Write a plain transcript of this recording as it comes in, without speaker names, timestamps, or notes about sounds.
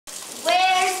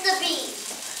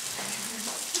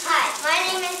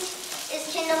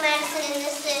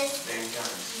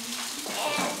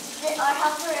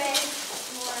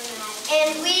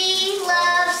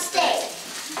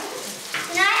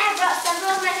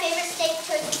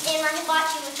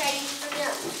hibachi, which I use for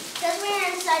grilling. Because we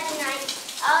are inside tonight,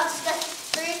 I'll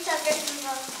discuss 3 subjects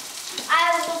involved.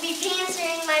 I will be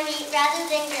pan-searing my meat rather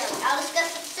than grilling. I'll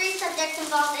discuss the 3 subjects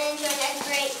involved in enjoying a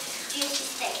great, juicy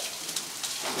steak.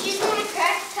 Choosing the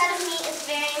correct cut of meat is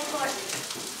very important.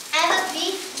 I have a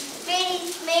beef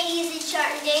made easy chart,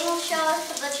 and Dane will show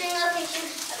us the butchering location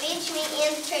of each meat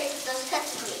and the trace of those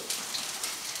cuts of meat.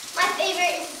 My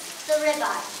favorite is the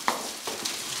ribeye.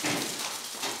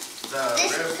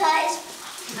 This cut is...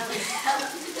 no, it's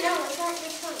not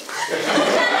this one.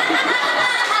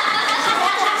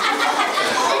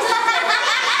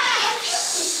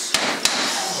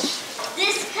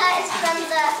 This cut is from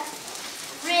the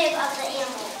rib of the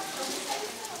animal.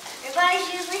 Ribeyes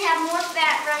usually have more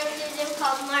fat running through them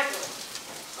called margin,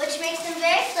 which makes them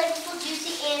very flavorful,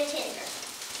 juicy, and tender.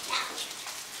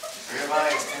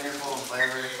 Ribeye is tender, full of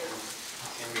flavor, and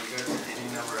can be cooked in any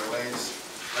number of ways.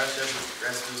 Most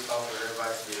recipes call for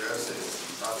ribeye to be roasted,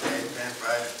 sauteed,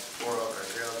 pan-fried, or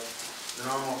grilled. The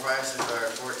normal prices are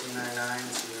 $14.99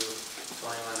 to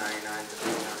 $21.99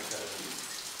 depending on the cut of meat.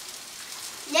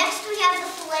 Next we have the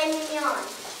filet mignon.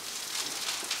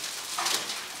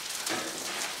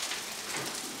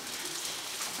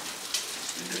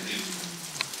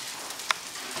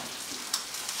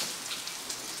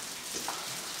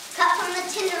 Cut from the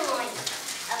tenderloin.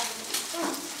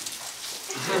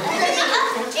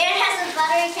 It has a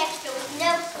buttery texture with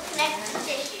no connective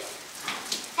tissue.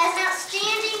 Has an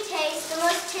outstanding taste, the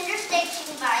most tender steaks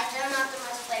you can buy, though not the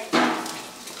most flavorful.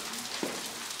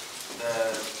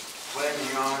 The filet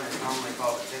mignon is normally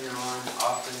called the tenderloin,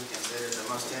 often considered the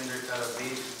most tender cut of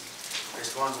beef.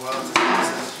 Responds well to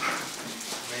sauces,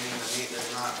 meaning the meat does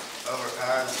not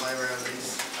overpower the flavor of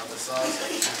the sauce.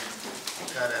 It can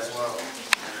cut as well in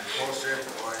a whole strip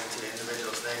or into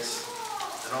individual steaks.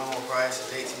 The normal price is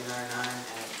 $18.99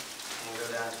 and can go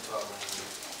down to $12.99.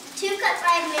 The 2 cuts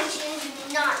I mentioned do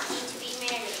not need to be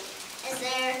marinated, as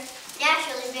they're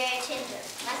naturally very tender.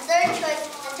 My third choice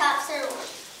is the top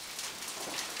sirloin.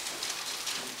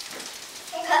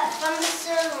 Cut from the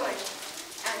sirloin.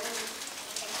 Cut from the sirloin.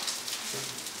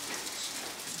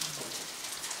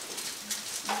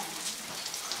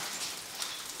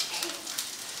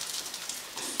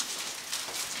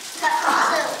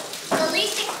 The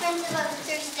least expensive of the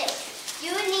 3 steaks.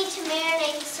 You would need to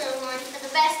marinate the sirloin for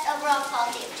the best overall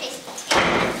quality of taste.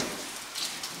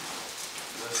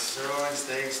 The sirloin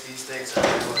steaks, these steaks are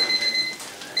available in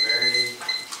a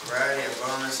variety of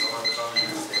boneless or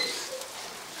boneless steaks.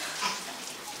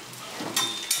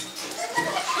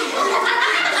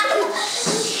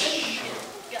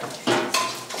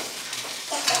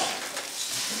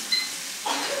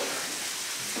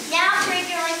 Now for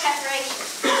grilling preparation.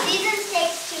 Season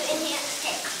steaks to enhance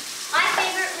taste. My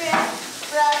favorite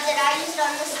rub that I used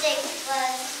on the steak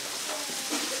was,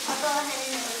 I'll go ahead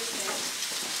and release it.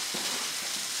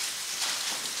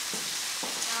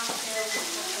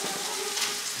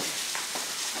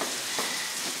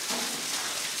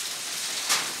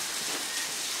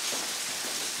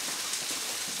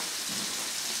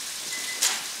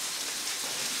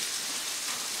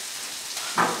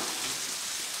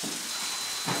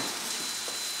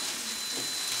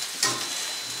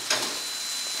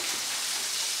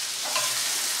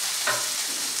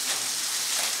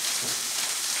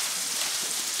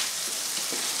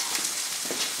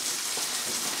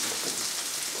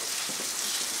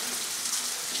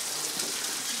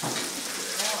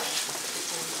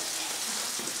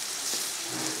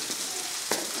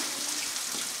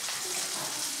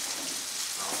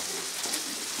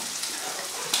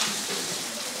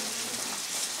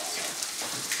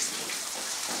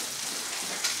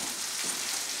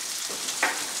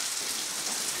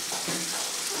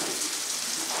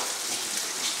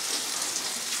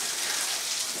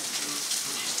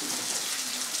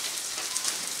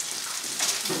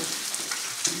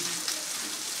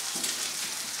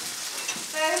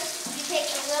 First, you take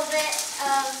a little bit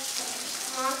of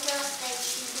mozzarella steak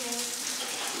seasoning.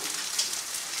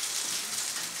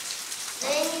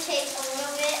 Then you take a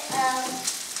little bit of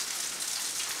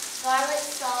garlic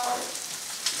salt.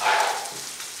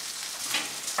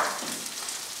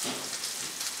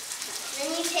 Then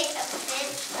you take a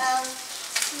pinch of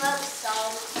smoked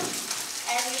salt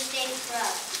as your steak's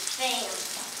rub. Bam!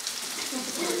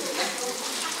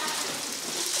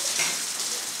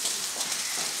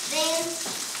 Then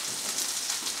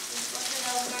you flip it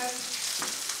over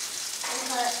and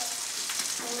put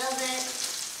a little bit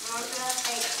mozzarella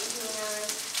steak seasoning on,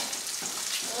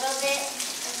 a little bit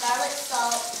of garlic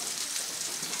salt,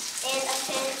 and a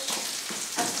pinch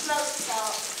of smoked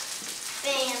salt.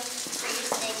 Bam! For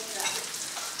your steak rub.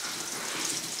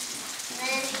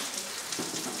 Then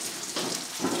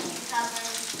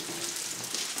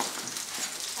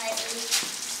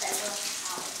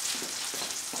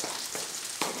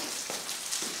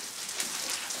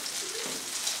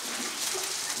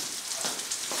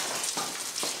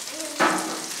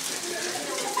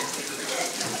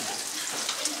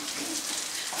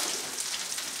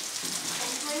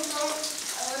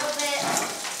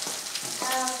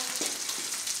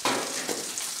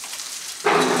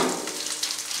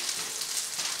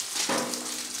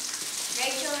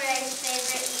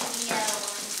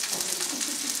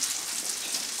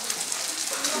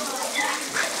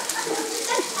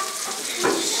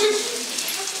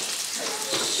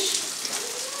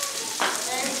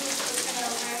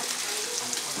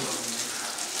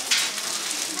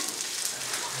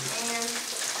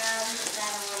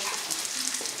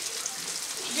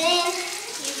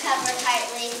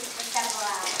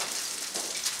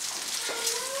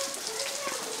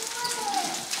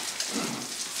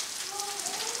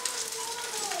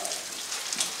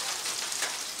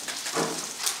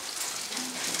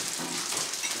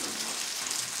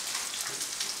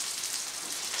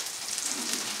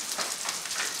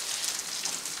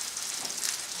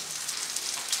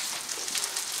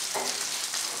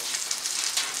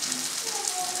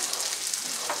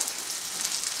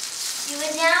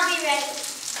be ready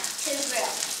to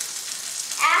grill.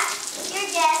 Ask your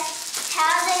guests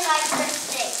how they like their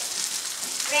steak.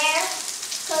 Rare,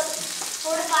 cook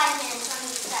 4 to 5 minutes on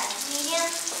each side. Medium,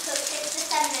 cook 6 to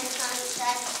 7 minutes on each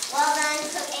side. Well done,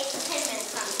 cook 8 to 10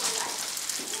 minutes on each side.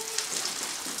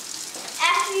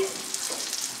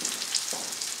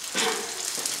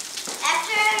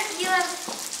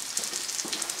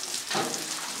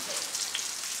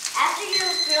 After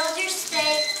you've grilled your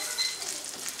steak,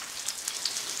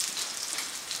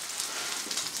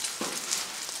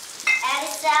 add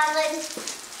a salad.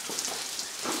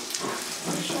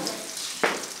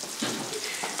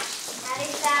 Add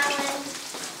a salad.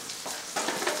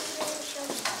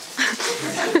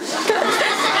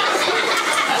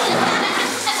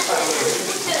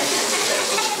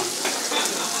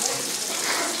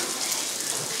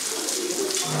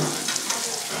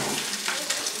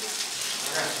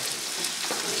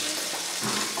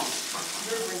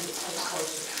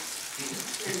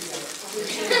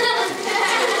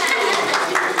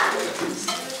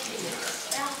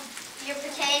 Your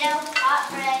potato, hot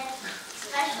bread,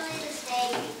 especially the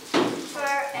steak, for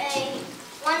a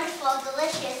wonderful,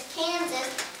 delicious Kansas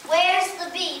Where's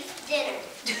the Beef dinner.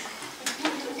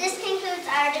 This concludes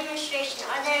our demonstration.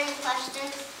 Are there any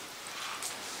questions?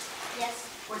 Yes?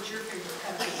 What's your favorite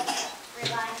cut of beef?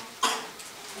 Ribeye.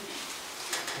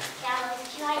 Gallows,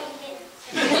 did you like it?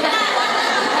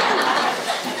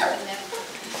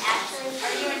 Ashley,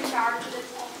 Are you in charge of this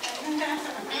whole thing?